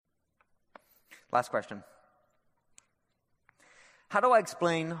Last question. How do I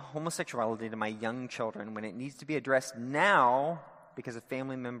explain homosexuality to my young children when it needs to be addressed now because of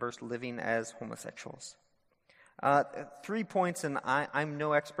family members living as homosexuals? 3 points, and I'm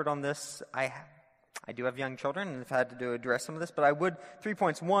no expert on this. I do have young children and have had to address some of this, but 3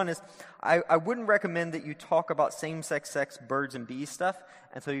 points. One is I wouldn't recommend that you talk about same-sex sex, birds and bees stuff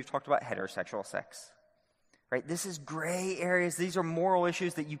until you've talked about heterosexual sex. Right? This is gray areas. These are moral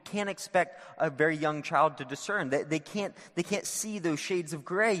issues that you can't expect a very young child to discern. They can't see those shades of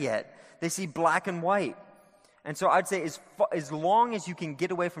gray yet. They see black and white. And so I'd say as long as you can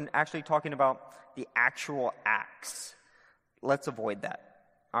get away from actually talking about the actual acts, let's avoid that.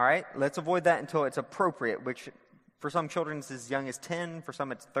 All right? Let's avoid that until it's appropriate, which for some children is as young as 10, for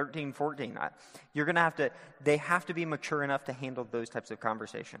some it's 13, 14. They have to be mature enough to handle those types of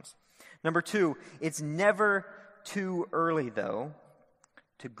conversations. Number 2, it's never too early, though,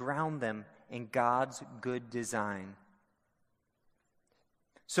 to ground them in God's good design.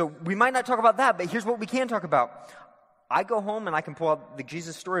 So we might not talk about that, but here's what we can talk about. I go home and I can pull out the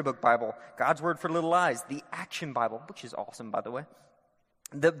Jesus Storybook Bible, God's Word for Little Eyes, the Action Bible, which is awesome, by the way,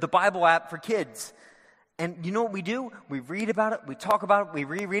 the Bible app for kids. And you know what we do? We read about it, we talk about it, we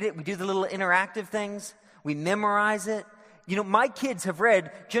reread it, we do the little interactive things, we memorize it. You know, my kids have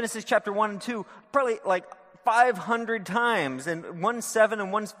read Genesis chapter 1 and 2 probably like 500 times, and one's 7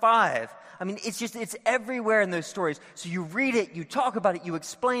 and one's 5. I mean, it's everywhere in those stories. So you read it, you talk about it, you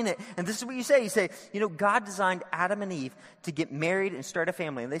explain it, and this is what you say. You say, God designed Adam and Eve to get married and start a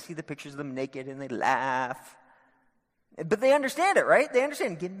family, and they see the pictures of them naked and they laugh. But they understand it, right? They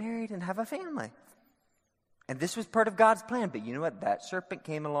understand, get married and have a family. And this was part of God's plan, but you know what? That serpent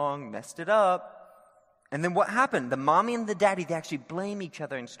came along, messed it up. And then what happened? The mommy and the daddy, they actually blame each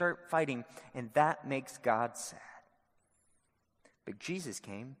other and start fighting, and that makes God sad. But Jesus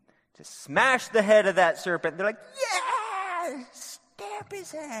came to smash the head of that serpent. They're like, yeah, stamp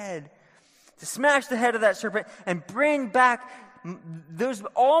his head. To smash the head of that serpent and bring back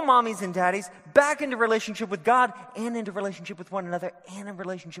all mommies and daddies back into relationship with God and into relationship with one another and in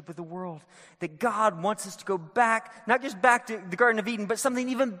relationship with the world. That God wants us to go back, not just back to the Garden of Eden, but something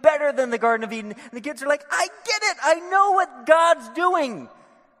even better than the Garden of Eden. And the kids are like, I get it. I know what God's doing.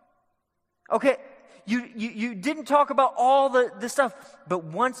 Okay, you didn't talk about all the stuff, but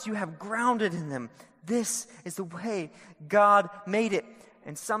once you have grounded in them, this is the way God made it.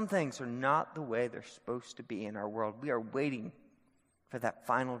 And some things are not the way they're supposed to be in our world. We are waiting for that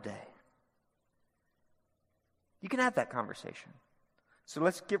final day. You can have that conversation. So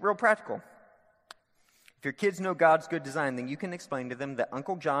let's get real practical. If your kids know God's good design, then you can explain to them that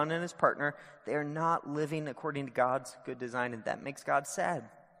Uncle John and his partner, they are not living according to God's good design, and that makes God sad.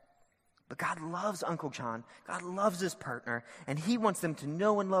 But God loves Uncle John. God loves his partner, and he wants them to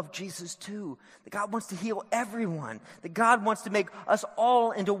know and love Jesus too. That God wants to heal everyone. That God wants to make us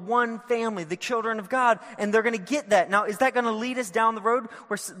all into one family, the children of God, and they're going to get that. Now, is that going to lead us down the road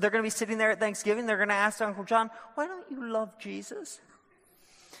where they're going to be sitting there at Thanksgiving? They're going to ask Uncle John, why don't you love Jesus?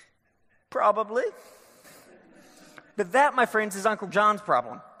 Probably. But that, my friends, is Uncle John's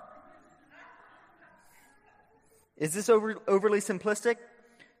problem. Is this overly simplistic?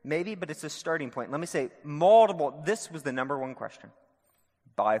 Maybe, but it's a starting point. Let me say, this was the number one question.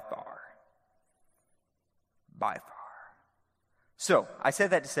 By far. By far. So, I said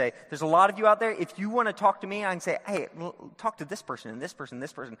that to say, there's a lot of you out there, if you want to talk to me, I can say, hey, talk to this person and this person and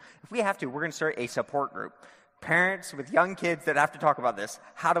this person. If we have to, we're going to start a support group. Parents with young kids that have to talk about this.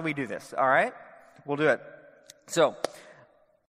 How do we do this? All right? We'll do it. So,